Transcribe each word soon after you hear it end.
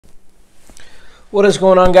What is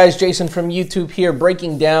going on, guys? Jason from YouTube here,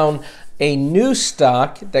 breaking down a new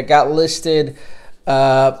stock that got listed.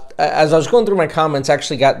 As I was going through my comments, I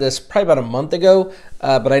actually got this probably about a month ago,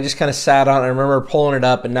 but I just kind of sat on it. I remember pulling it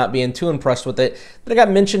up and not being too impressed with it. Then it got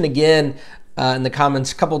mentioned again in the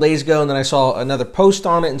comments a couple days ago, and then I saw another post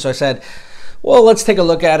on it, and so I said, well, let's take a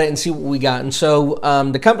look at it and see what we got. And so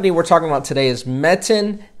the company we're talking about today is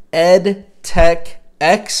Meten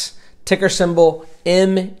EdtechX, ticker symbol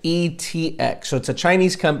METX. So it's a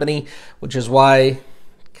Chinese company, which is why it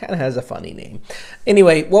kind of has a funny name.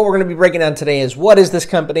 Anyway, what we're going to be breaking down today is what is this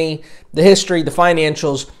company, the history, the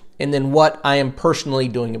financials, and then what I am personally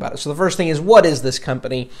doing about it. So the first thing is, what is this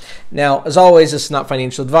company? Now, as always, this is not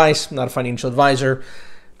financial advice. I'm not a financial advisor,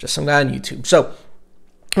 just some guy on YouTube. So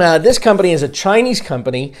this company is a Chinese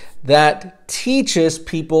company that teaches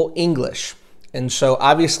people English. And so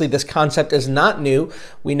obviously this concept is not new.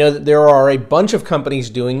 We know that there are a bunch of companies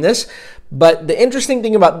doing this, but the interesting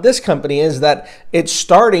thing about this company is that it's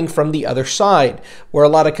starting from the other side, where a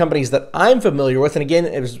lot of companies that I'm familiar with, and again,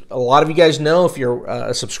 as a lot of you guys know, if you're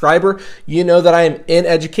a subscriber, you know that I am in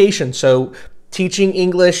education. So teaching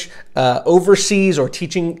English overseas or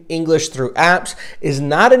teaching English through apps is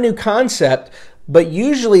not a new concept, but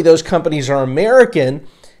usually those companies are American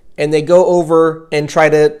and they go over and try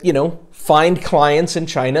to, find clients in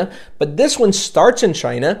China, but this one starts in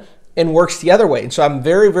China and works the other way. And so I'm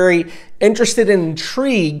very, very interested and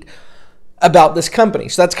intrigued about this company.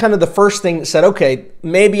 So that's kind of the first thing that said, okay,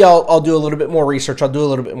 maybe I'll do a little bit more research. I'll do a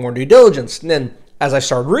little bit more due diligence. And then as I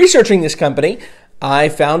started researching this company, I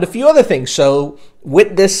found a few other things. So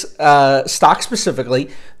with this stock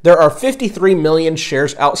specifically, there are 53 million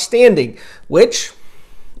shares outstanding, which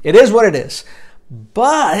it is what it is.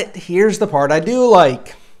 But here's the part I do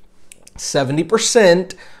like.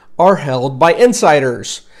 70% are held by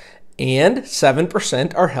insiders and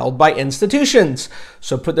 7% are held by institutions.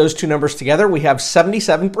 So put those two numbers together, we have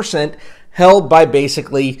 77% held by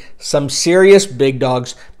basically some serious big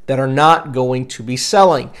dogs that are not going to be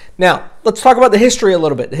selling. Now, let's talk about the history a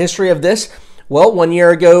little bit. The history of this, well, 1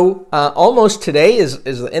 year ago, almost today is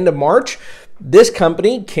the end of March, this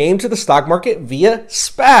company came to the stock market via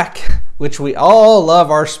SPAC, which we all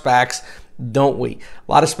love our SPACs, don't we?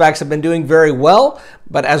 A lot of SPACs have been doing very well,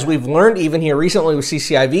 but as we've learned even here recently with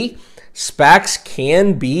CCIV, SPACs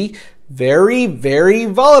can be very, very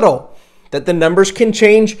volatile, that the numbers can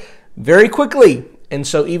change very quickly. And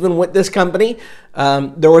so even with this company,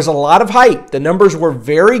 there was a lot of hype. The numbers were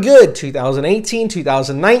very good, 2018,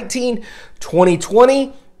 2019,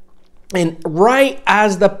 2020. And right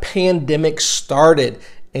as the pandemic started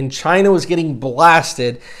and China was getting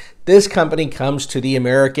blasted, this company comes to the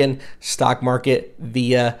American stock market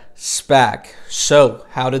via SPAC. So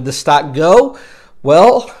how did the stock go?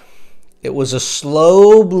 Well, it was a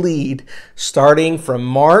slow bleed starting from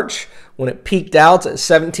March when it peaked out at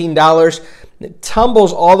 $17. It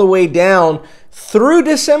tumbles all the way down through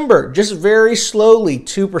December, just very slowly,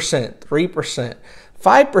 2%, 3%.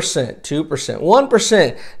 5%, 2%,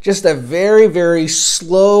 1%, just a very, very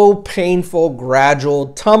slow, painful,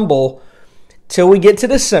 gradual tumble till we get to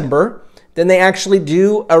December. Then they actually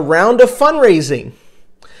do a round of fundraising.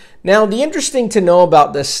 Now, the interesting to know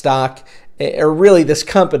about this stock, or really this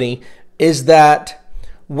company, is that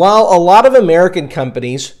while a lot of American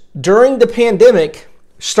companies during the pandemic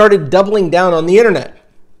started doubling down on the internet.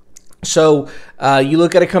 So you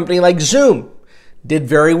look at a company like Zoom, did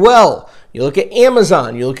very well. You look at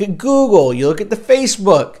Amazon, you look at Google, you look at the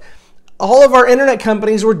Facebook. All of our internet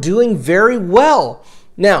companies were doing very well.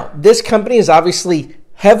 Now, this company is obviously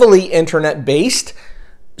heavily internet based.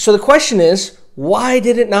 So the question is, why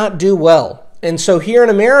did it not do well? And so here in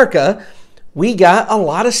America, we got a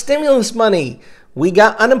lot of stimulus money. We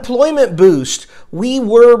got unemployment boost. We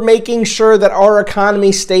were making sure that our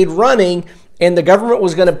economy stayed running and the government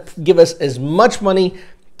was going to give us as much money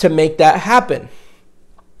to make that happen.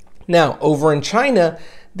 Now, over in China,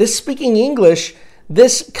 this speaking English,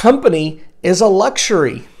 this company is a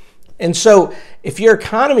luxury. And so if your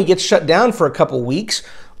economy gets shut down for a couple weeks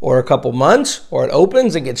or a couple months, or it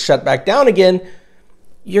opens and gets shut back down again,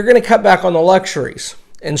 you're going to cut back on the luxuries.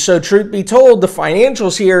 And so truth be told, the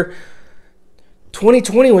financials here,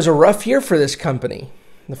 2020 was a rough year for this company.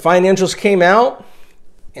 The financials came out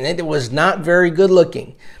and it was not very good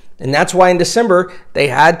looking. And that's why in December, they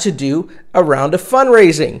had to do a round of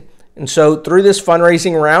fundraising. And so through this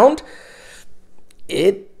fundraising round,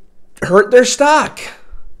 it hurt their stock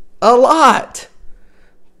a lot.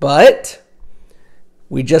 But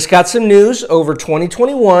we just got some news over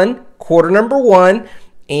 2021, quarter number 1,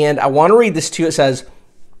 and I want to read this to you. It says,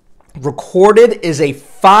 recorded is a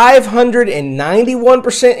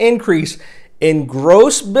 591% increase in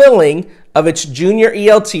gross billing of its junior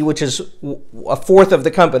ELT, which is a fourth of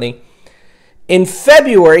the company, in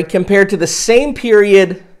February compared to the same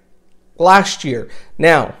period last year.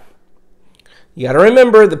 Now, you got to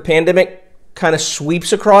remember the pandemic kind of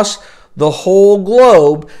sweeps across the whole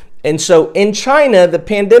globe. And so in China, the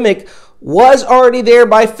pandemic was already there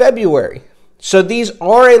by February. So these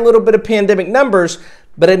are a little bit of pandemic numbers,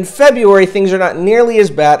 but in February, things are not nearly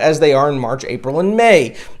as bad as they are in March, April, and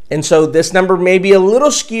May. And so this number may be a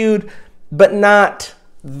little skewed, but not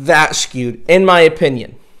that skewed, in my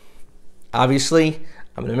opinion. Obviously,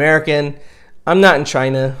 I'm an American. I'm not in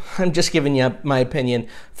China. I'm just giving you my opinion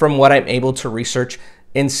from what I'm able to research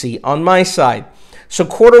and see on my side. So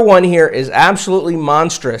quarter one here is absolutely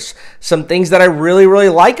monstrous. Some things that I really, really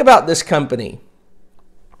like about this company.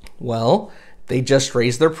 Well, they just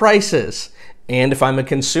raised their prices. And if I'm a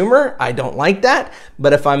consumer, I don't like that.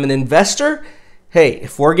 But if I'm an investor, hey,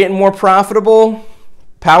 if we're getting more profitable,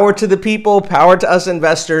 power to the people, power to us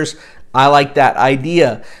investors, I like that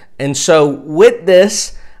idea. And so with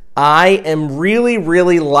this, I am really,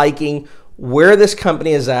 really liking where this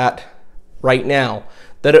company is at right now.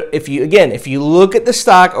 That if you look at the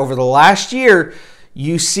stock over the last year,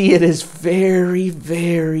 you see it is very,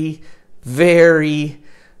 very, very,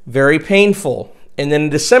 very painful. And then in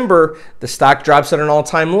December, the stock drops at an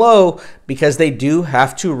all-time low because they do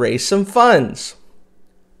have to raise some funds.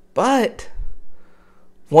 But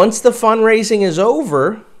once the fundraising is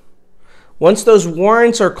over, once those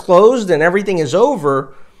warrants are closed and everything is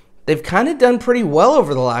over, they've kind of done pretty well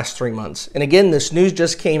over the last 3 months. And again, this news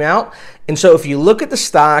just came out. And so if you look at the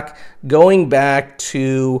stock going back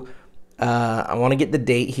to, I want to get the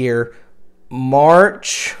date here,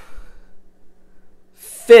 March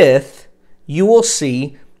 5th, you will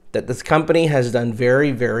see that this company has done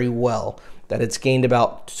very, very well. That it's gained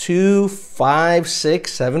about 2, 5,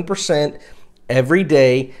 6, 7% every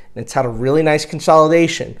day. And it's had a really nice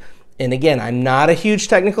consolidation. And again, I'm not a huge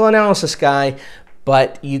technical analysis guy,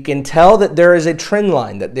 but you can tell that there is a trend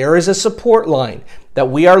line, that there is a support line, that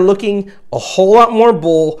we are looking a whole lot more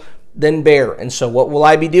bull than bear. And so what will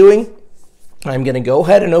I be doing? I'm going to go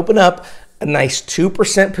ahead and open up a nice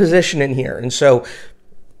 2% position in here. And so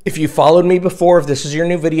if you followed me before, if this is your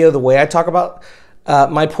new video, the way I talk about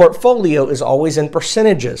my portfolio is always in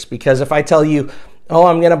percentages. Because if I tell you, oh,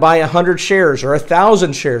 I'm going to buy 100 shares or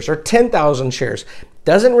 1,000 shares or 10,000 shares,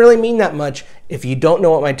 doesn't really mean that much if you don't know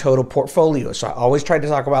what my total portfolio is. So I always try to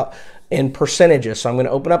talk about in percentages. So I'm going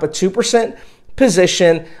to open up a 2%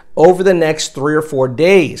 position over the next 3 or 4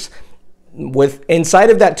 days. With inside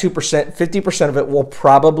of that 2%, 50% of it will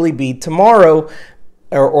probably be tomorrow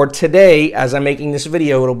or today. As I'm making this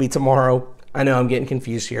video, it'll be tomorrow. I know I'm getting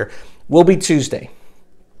confused here. Will be Tuesday.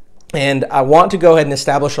 And I want to go ahead and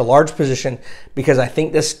establish a large position because I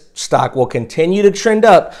think this stock will continue to trend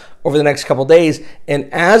up over the next couple days. And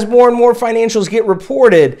as more and more financials get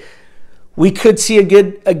reported, we could see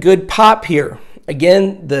a good pop here.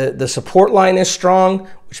 Again, the support line is strong,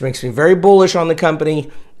 which makes me very bullish on the company.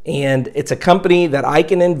 And it's a company that I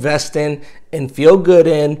can invest in and feel good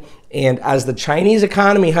in. And as the Chinese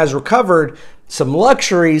economy has recovered, some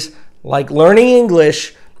luxuries like learning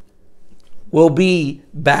English will be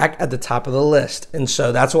back at the top of the list. And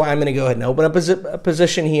so that's why I'm going to go ahead and open up a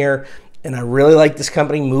position here. And I really like this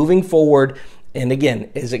company moving forward. And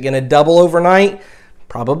again, is it going to double overnight?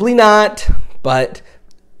 Probably not. But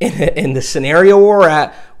in the scenario we're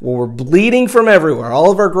at, where we're bleeding from everywhere,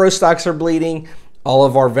 all of our growth stocks are bleeding, all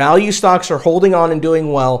of our value stocks are holding on and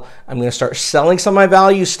doing well, I'm going to start selling some of my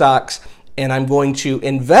value stocks, and I'm going to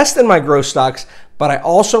invest in my growth stocks. But I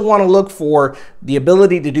also want to look for the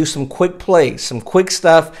ability to do some quick plays, some quick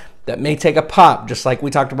stuff that may take a pop, just like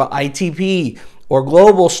we talked about ITP or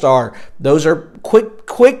Global Star. Those are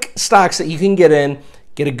quick stocks that you can get in,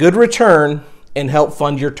 get a good return, and help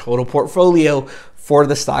fund your total portfolio for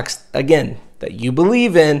the stocks, again, that you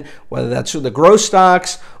believe in, whether that's the growth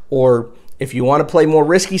stocks or if you want to play more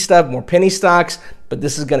risky stuff, more penny stocks. But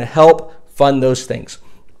this is going to help fund those things.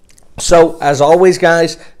 So as always,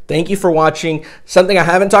 guys, thank you for watching. Something I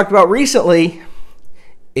haven't talked about recently,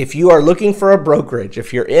 if you are looking for a brokerage,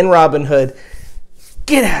 if you're in Robinhood,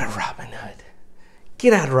 get out of Robinhood.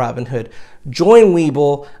 Get out of Robinhood. Join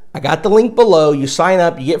Webull. I got the link below. You sign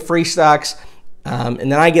up, you get free stocks, and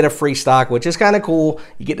then I get a free stock, which is kind of cool.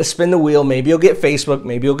 You get to spin the wheel. Maybe you'll get Facebook.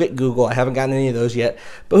 Maybe you'll get Google. I haven't gotten any of those yet.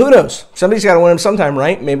 But who knows? Somebody's got to win them sometime,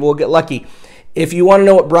 right? Maybe we'll get lucky. If you want to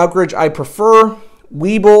know what brokerage I prefer,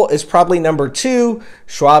 Webull is probably number 2.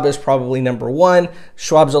 Schwab is probably number 1.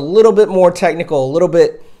 Schwab's a little bit more technical, a little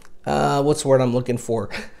bit, what's the word I'm looking for?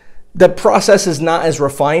 The process is not as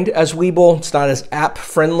refined as Webull. It's not as app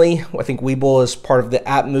friendly. I think Webull is part of the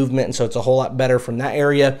app movement, and so it's a whole lot better from that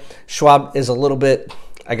area. Schwab is a little bit,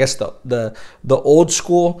 I guess, the old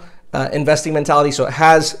school investing mentality. So it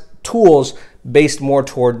has tools based more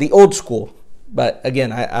toward the old school. But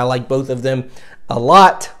again, I like both of them a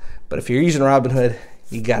lot. But if you're using Robinhood,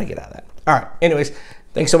 you got to get out of that. All right. Anyways,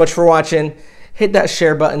 thanks so much for watching. Hit that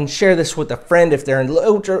share button. Share this with a friend if they're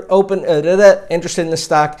interested in this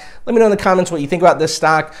stock. Let me know in the comments what you think about this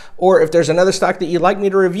stock, or if there's another stock that you'd like me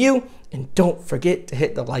to review. And don't forget to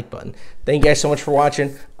hit the like button. Thank you guys so much for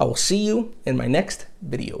watching. I will see you in my next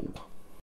video.